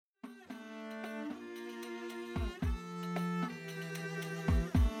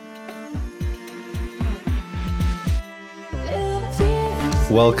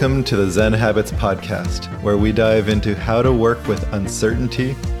Welcome to the Zen Habits Podcast, where we dive into how to work with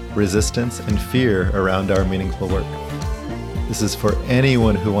uncertainty, resistance, and fear around our meaningful work. This is for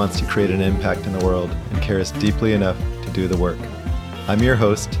anyone who wants to create an impact in the world and cares deeply enough to do the work. I'm your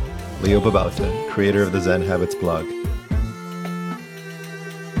host, Leo Babauta, creator of the Zen Habits blog.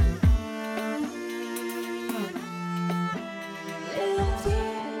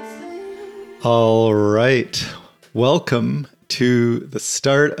 All right. Welcome to the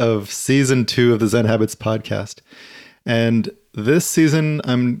start of season 2 of the Zen Habits podcast. And this season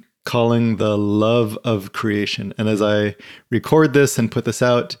I'm calling the Love of Creation. And as I record this and put this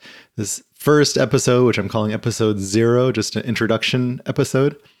out, this first episode, which I'm calling episode 0, just an introduction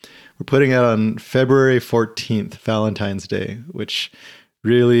episode, we're putting out on February 14th, Valentine's Day, which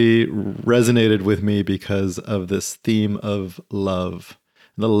really resonated with me because of this theme of love,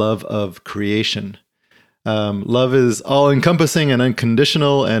 the love of creation. Love is all-encompassing and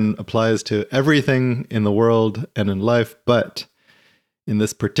unconditional and applies to everything in the world and in life. But in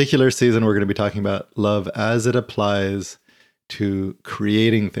this particular season, we're going to be talking about love as it applies to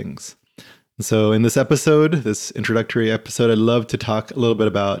creating things. And so in this episode, this introductory episode, I'd love to talk a little bit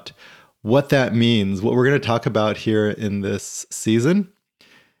about what that means, what we're going to talk about here in this season,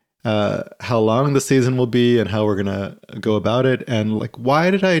 how long the season will be and how we're going to go about it. And why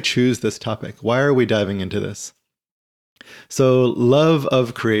did I choose this topic? Why are we diving into this? So love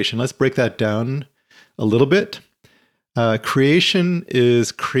of creation, let's break that down a little bit. Creation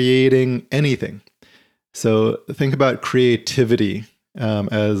is creating anything. So think about creativity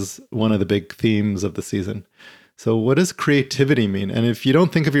as one of the big themes of the season. So what does creativity mean? And if you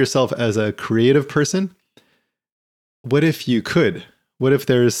don't think of yourself as a creative person, what if you could? What if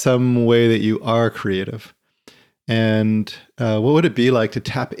there's some way that you are creative? And what would it be like to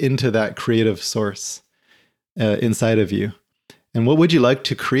tap into that creative source inside of you? And what would you like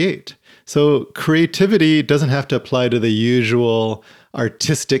to create? So creativity doesn't have to apply to the usual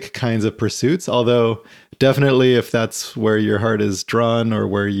artistic kinds of pursuits, although definitely if that's where your heart is drawn or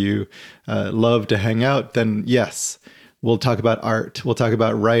where you love to hang out, then yes, we'll talk about art, we'll talk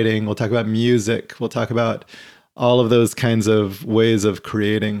about writing, we'll talk about music, we'll talk about all of those kinds of ways of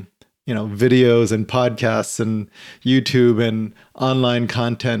creating, videos and podcasts and YouTube and online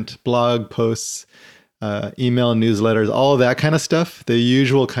content, blog posts, email newsletters, all of that kind of stuff, the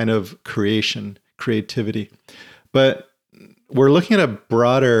usual kind of creativity. But we're looking at a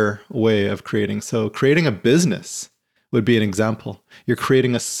broader way of creating. So creating a business would be an example. You're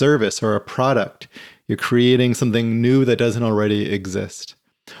creating a service or a product. You're creating something new that doesn't already exist.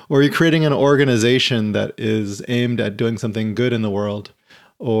 Or you're creating an organization that is aimed at doing something good in the world.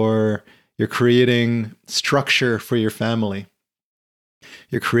 Or you're creating structure for your family.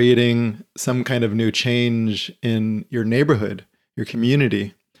 You're creating some kind of new change in your neighborhood, your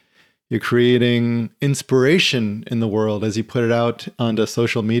community. You're creating inspiration in the world as you put it out onto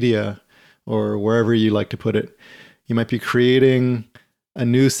social media or wherever you like to put it. You might be creating a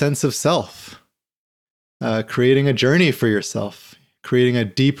new sense of self, creating a journey for yourself, creating a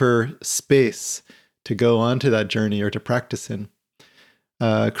deeper space to go onto that journey or to practice in.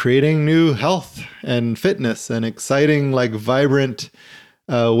 Creating new health and fitness and exciting, vibrant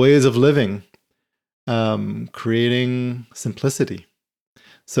ways of living. Creating simplicity.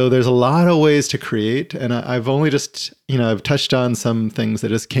 So there's a lot of ways to create, and I've only just, I've touched on some things that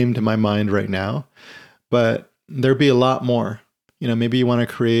just came to my mind right now, but there'd be a lot more. Maybe you want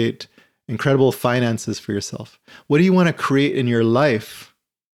to create incredible finances for yourself. What do you want to create in your life?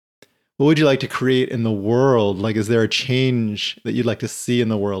 What would you like to create in the world? Is there a change that you'd like to see in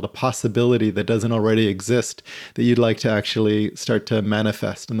the world, a possibility that doesn't already exist that you'd like to actually start to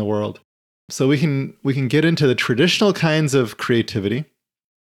manifest in the world? So we can get into the traditional kinds of creativity,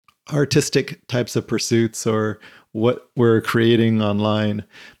 artistic types of pursuits, or what we're creating online.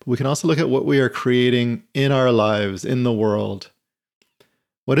 But we can also look at what we are creating in our lives, in the world.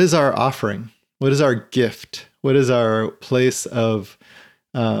 What is our offering? What is our gift? What is our place of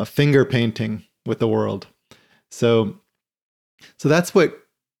finger painting with the world? So that's what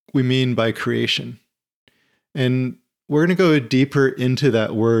we mean by creation. And we're going to go deeper into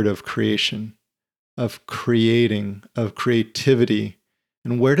that word of creation, of creating, of creativity.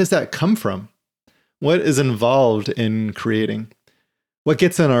 And where does that come from? What is involved in creating? What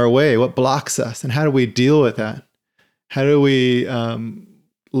gets in our way? What blocks us? And how do we deal with that? How do we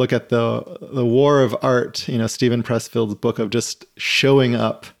look at the war of art, Stephen Pressfield's book of just showing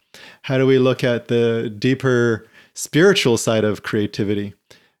up? How do we look at the deeper spiritual side of creativity?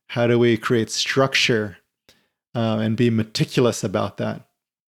 How do we create structure and be meticulous about that?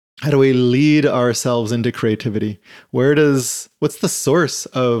 How do we lead ourselves into creativity? What's the source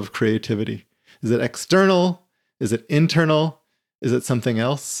of creativity? Is it external? Is it internal? Is it something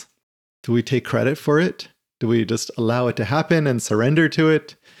else? Do we take credit for it? Do we just allow it to happen and surrender to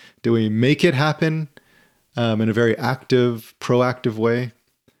it? Do we make it happen in a very active, proactive way?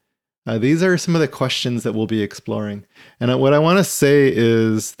 These are some of the questions that we'll be exploring. And what I want to say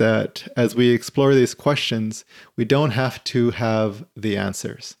is that as we explore these questions, we don't have to have the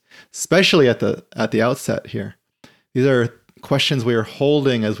answers, especially at the outset here. These are questions we are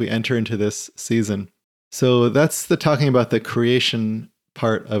holding as we enter into this season. So that's the talking about the creation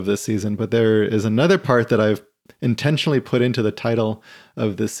part of this season. But there is another part that I've intentionally put into the title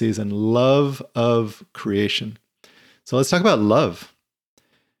of this season, Love of Creation. So let's talk about love.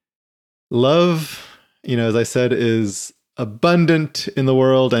 Love, as I said, is abundant in the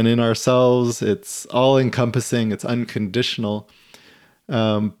world and in ourselves. It's all encompassing, it's unconditional.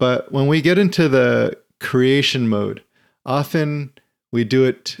 But when we get into the creation mode, often we do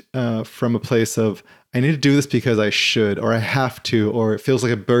it from a place of, I need to do this because I should, or I have to, or it feels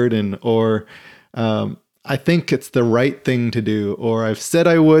like a burden, or I think it's the right thing to do, or I've said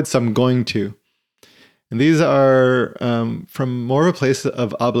I would, so I'm going to. And these are from more of a place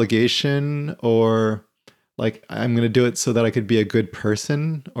of obligation, or like I'm going to do it so that I could be a good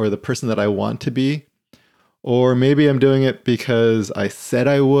person or the person that I want to be. Or maybe I'm doing it because I said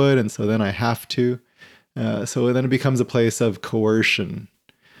I would, and so then I have to. So then it becomes a place of coercion.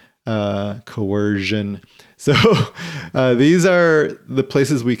 So these are the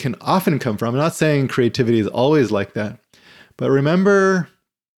places we can often come from. I'm not saying creativity is always like that, but remember,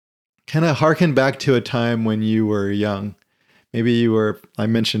 kind of harken back to a time when you were young. Maybe I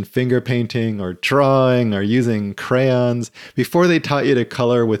mentioned finger painting or drawing or using crayons before they taught you to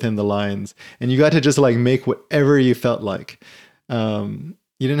color within the lines. And you got to just like make whatever you felt like. You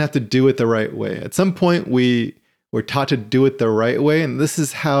didn't have to do it the right way. At some point, we were taught to do it the right way. And this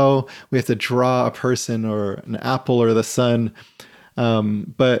is how we have to draw a person or an apple or the sun.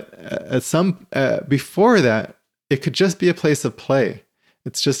 But before that, it could just be a place of play.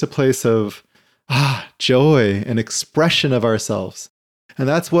 It's just a place of joy and expression of ourselves. And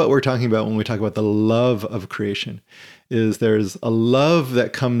that's what we're talking about when we talk about the love of creation, is there's a love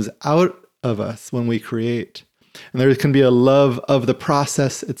that comes out of us when we create. And there can be a love of the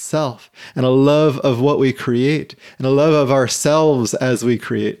process itself, and a love of what we create, and a love of ourselves as we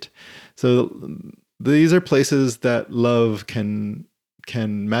create. So these are places that love can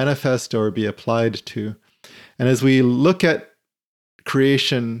manifest or be applied to. And as we look at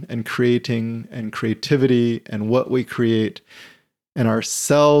creation and creating and creativity and what we create and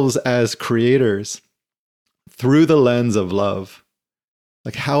ourselves as creators through the lens of love,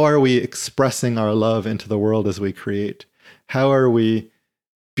 like how are we expressing our love into the world as we create? How are we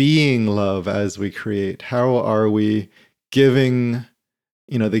being love as we create? How are we giving,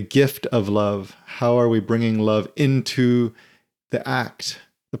 the gift of love? How are we bringing love into the act,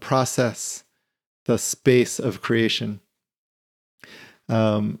 the process, the space of creation?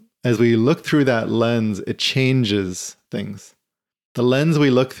 As we look through that lens, it changes things. The lens we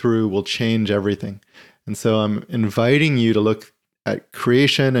look through will change everything. And so I'm inviting you to look at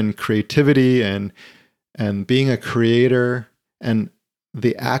creation and creativity and being a creator and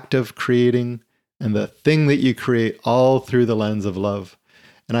the act of creating and the thing that you create all through the lens of love.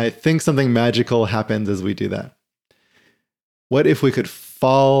 And I think something magical happens as we do that. What if we could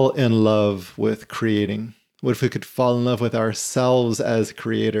fall in love with creating? What if we could fall in love with ourselves as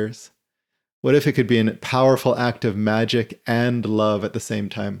creators? What if it could be a powerful act of magic and love at the same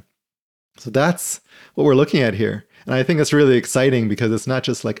time? So that's what we're looking at here. And I think it's really exciting because it's not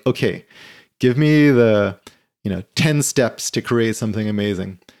just like, okay, give me the 10 steps to create something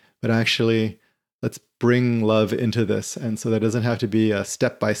amazing, but actually let's bring love into this. And so that doesn't have to be a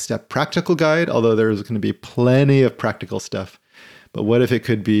step-by-step practical guide, although there's going to be plenty of practical stuff. But what if it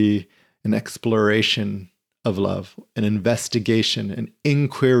could be an exploration of love, an investigation, an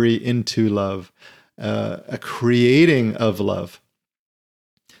inquiry into love, a creating of love?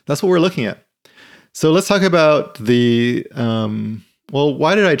 That's what we're looking at. So let's talk about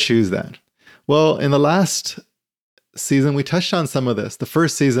why did I choose that? Well, in the last season, we touched on some of this. The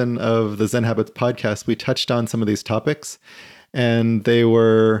first season of the Zen Habits podcast, we touched on some of these topics, and they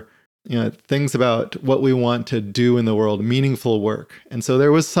were things about what we want to do in the world, meaningful work. And so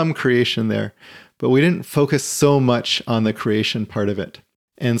there was some creation there, but we didn't focus so much on the creation part of it.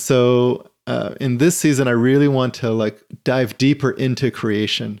 And so in this season, I really want to dive deeper into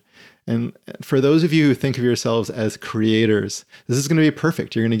creation. And for those of you who think of yourselves as creators, this is going to be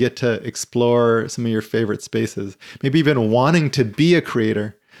perfect. You're going to get to explore some of your favorite spaces, maybe even wanting to be a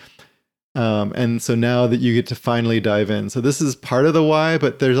creator. And so now that you get to finally dive in. So this is part of the why,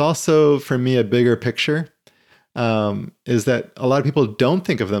 but there's also, for me, a bigger picture, is that a lot of people don't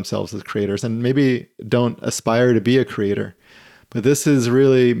think of themselves as creators and maybe don't aspire to be a creator. But this is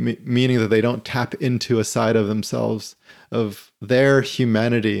really meaning that they don't tap into a side of themselves, of their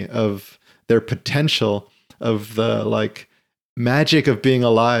humanity, of their potential, of the like magic of being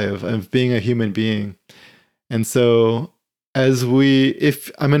alive, of being a human being. And so if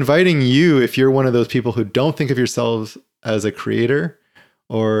I'm inviting you, if you're one of those people who don't think of yourselves as a creator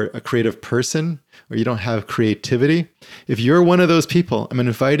or a creative person, or you don't have creativity, if you're one of those people, I'm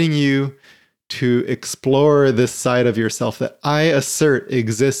inviting you to explore this side of yourself that I assert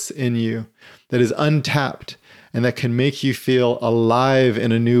exists in you, that is untapped, and that can make you feel alive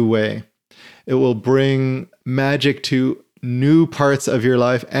in a new way. It will bring magic to new parts of your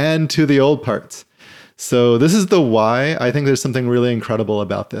life and to the old parts. So this is the why. I think there's something really incredible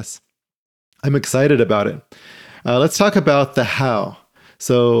about this. I'm excited about it. Let's talk about the how.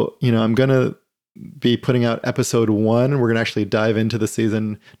 So, I'm going to be putting out episode 1. We're going to actually dive into the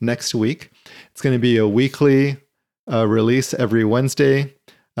season next week. It's going to be a weekly release every Wednesday,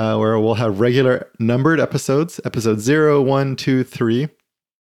 where we'll have regular numbered episodes, episodes 0, 1, 2, 3,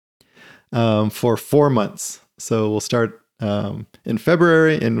 for 4 months. So we'll start in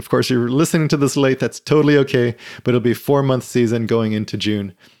February. And of course, you're listening to this late, that's totally okay, but it'll be 4-month season going into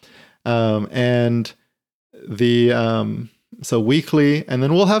June. So weekly, and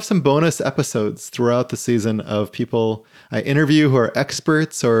then we'll have some bonus episodes throughout the season of people I interview who are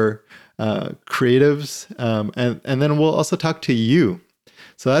experts or creatives. And then we'll also talk to you.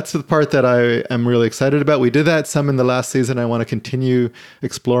 So that's the part that I am really excited about. We did that some in the last season. I want to continue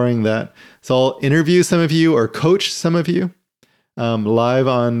exploring that. So I'll interview some of you or coach some of you live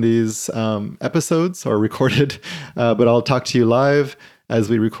on these episodes or recorded, but I'll talk to you live as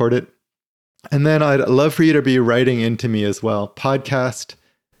we record it. And then I'd love for you to be writing into me as well.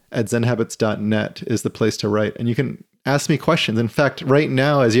 podcast@zenhabits.net is the place to write. And you can ask me questions. In fact, right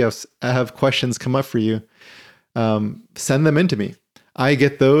now, as I have questions come up for you, send them into me. I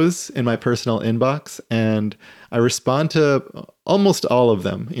get those in my personal inbox and I respond to almost all of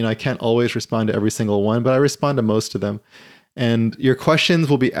them. I can't always respond to every single one, but I respond to most of them. And your questions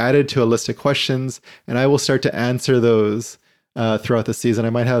will be added to a list of questions, and I will start to answer those throughout the season. I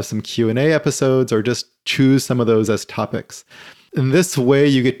might have some Q&A episodes or just choose some of those as topics. In this way,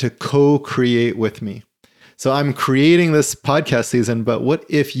 you get to co-create with me. So I'm creating this podcast season, but what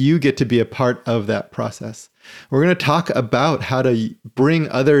if you get to be a part of that process? We're going to talk about how to bring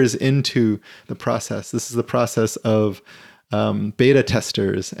others into the process. This is the process of beta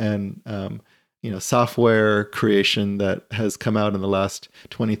testers and software creation that has come out in the last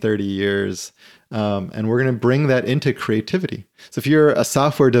 20, 30 years. And we're going to bring that into creativity. So if you're a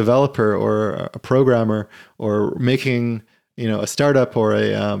software developer or a programmer or making a startup or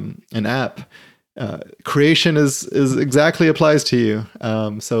an app, creation is exactly applies to you.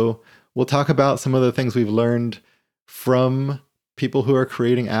 So we'll talk about some of the things we've learned from people who are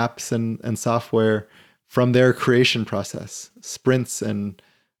creating apps and software from their creation process, sprints and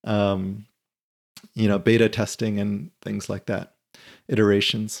beta testing and things like that,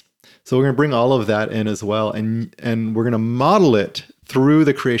 iterations. So we're going to bring all of that in as well, and we're going to model it through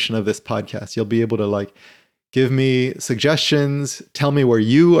the creation of this podcast. You'll be able to give me suggestions, tell me where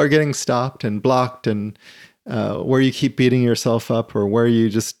you are getting stopped and blocked, and where you keep beating yourself up, or where you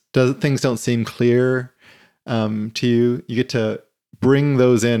just things don't seem clear to you. You get to bring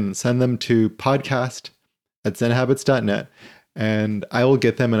those in, send them to podcast@zenhabits.net, and I will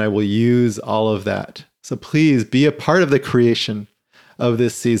get them and I will use all of that. So please be a part of the creation of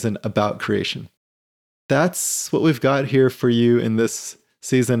this season about creation. That's what we've got here for you in this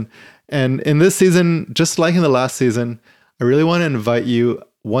season. And in this season, just like in the last season, I really want to invite you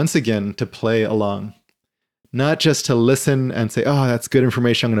once again to play along. Not just to listen and say, oh, that's good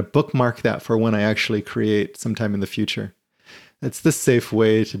information, I'm going to bookmark that for when I actually create sometime in the future. That's the safe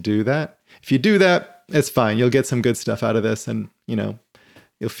way to do that. If you do that, it's fine. You'll get some good stuff out of this, and you'll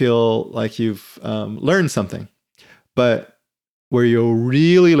feel like you've learned something. But where you'll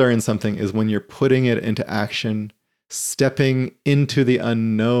really learn something is when you're putting it into action, stepping into the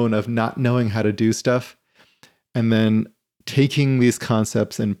unknown of not knowing how to do stuff, and then taking these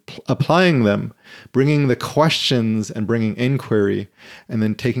concepts and applying them, bringing the questions and bringing inquiry, and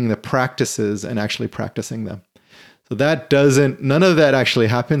then taking the practices and actually practicing them. So none of that actually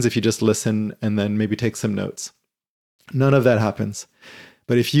happens if you just listen and then maybe take some notes. None of that happens.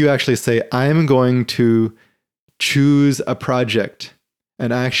 But if you actually say, I'm going to choose a project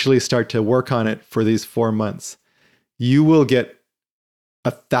and actually start to work on it for these 4 months, you will get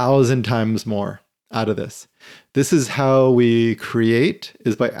 1,000 times more out of this. This is how we create,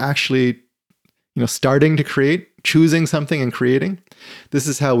 is by actually, starting to create, choosing something and creating. This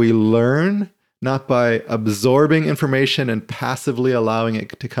is how we learn, not by absorbing information and passively allowing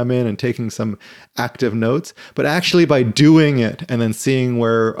it to come in and taking some active notes, but actually by doing it and then seeing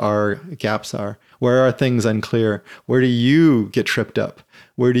where our gaps are. Where are things unclear? Where do you get tripped up?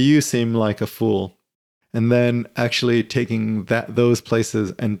 Where do you seem like a fool? And then actually taking those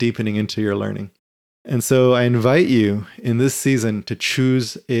places and deepening into your learning. And so I invite you in this season to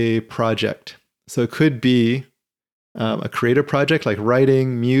choose a project. So it could be a creative project like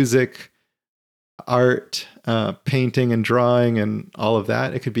writing, music, art, painting and drawing and all of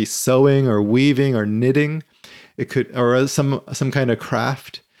that. It could be sewing or weaving or knitting. It could, or some kind of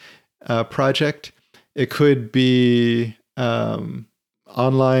craft project. It could be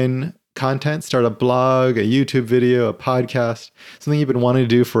online content, start a blog, a YouTube video, a podcast, something you've been wanting to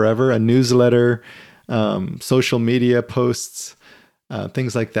do forever, a newsletter, social media posts,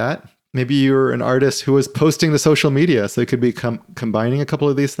 things like that. Maybe you're an artist who is posting to social media, so it could be combining a couple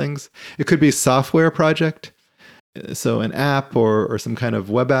of these things. It could be a software project, so an app or some kind of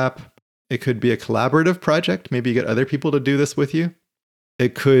web app. It could be a collaborative project. Maybe you get other people to do this with you.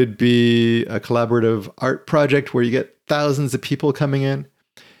 It could be a collaborative art project where you get thousands of people coming in.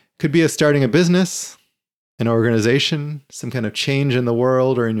 It could be starting a business, an organization, some kind of change in the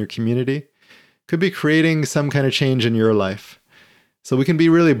world or in your community. It could be creating some kind of change in your life. So we can be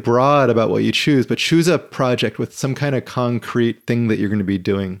really broad about what you choose, but choose a project with some kind of concrete thing that you're going to be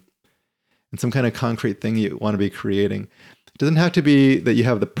doing and some kind of concrete thing you want to be creating. It doesn't have to be that you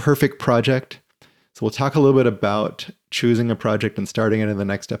have the perfect project. So we'll talk a little bit about choosing a project and starting it in the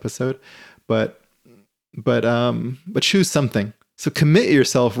next episode, but choose something. So commit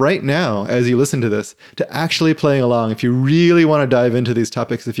yourself right now as you listen to this to actually playing along. If you really want to dive into these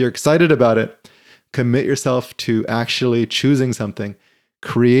topics, if you're excited about it, commit yourself to actually choosing something,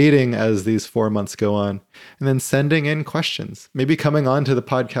 creating as these 4 months go on, and then sending in questions, maybe coming on to the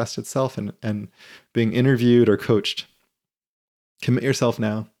podcast itself and being interviewed or coached. Commit yourself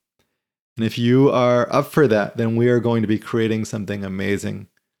now. And if you are up for that, then we are going to be creating something amazing.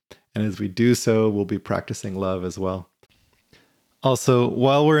 And as we do so, we'll be practicing love as well. Also,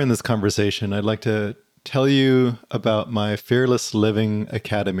 while we're in this conversation, I'd like to tell you about my Fearless Living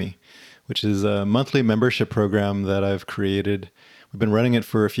Academy, which is a monthly membership program that I've created. We've been running it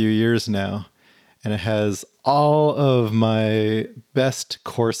for a few years now, and it has all of my best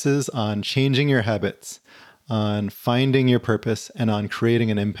courses on changing your habits, on finding your purpose, and on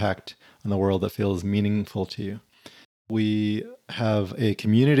creating an impact on the world that feels meaningful to you. We have a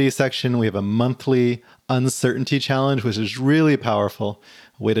community section. We have a monthly uncertainty challenge, which is really powerful,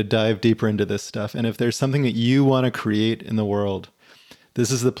 a way to dive deeper into this stuff. And if there's something that you want to create in the world, this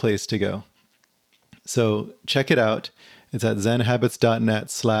is the place to go. So check it out. It's at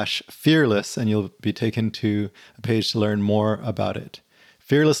zenhabits.net/fearless, and you'll be taken to a page to learn more about it.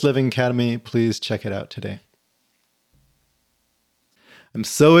 Fearless Living Academy, please check it out today. I'm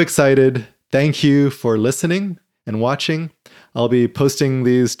so excited. Thank you for listening and watching. I'll be posting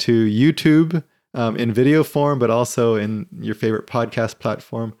these to YouTube in video form, but also in your favorite podcast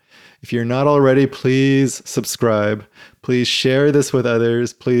platform. If you're not already, please subscribe. Please share this with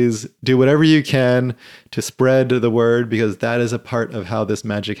others. Please do whatever you can to spread the word, because that is a part of how this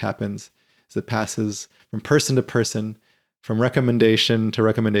magic happens. As it passes from person to person, from recommendation to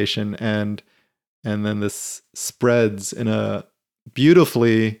recommendation, and then this spreads in a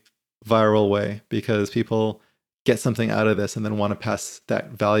beautifully viral way because people get something out of this and then want to pass that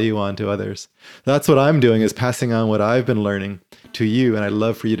value on to others. That's what I'm doing, is passing on what I've been learning to you, and I'd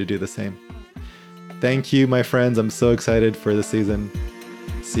love for you to do the same. Thank you, my friends. I'm so excited for the season.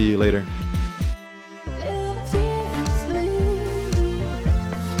 See you later.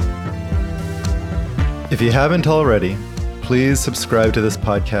 If you haven't already, please subscribe to this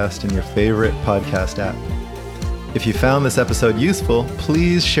podcast in your favorite podcast app. If you found this episode useful,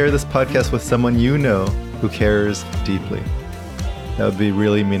 please share this podcast with someone you know who cares deeply. That would be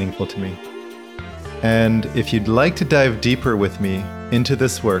really meaningful to me. And if you'd like to dive deeper with me into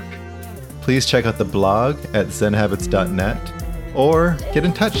this work, please check out the blog at zenhabits.net or get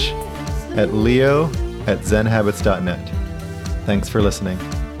in touch at leo@zenhabits.net. Thanks for listening.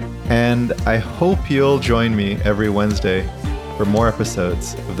 And I hope you'll join me every Wednesday for more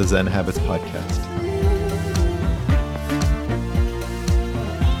episodes of the Zen Habits podcast.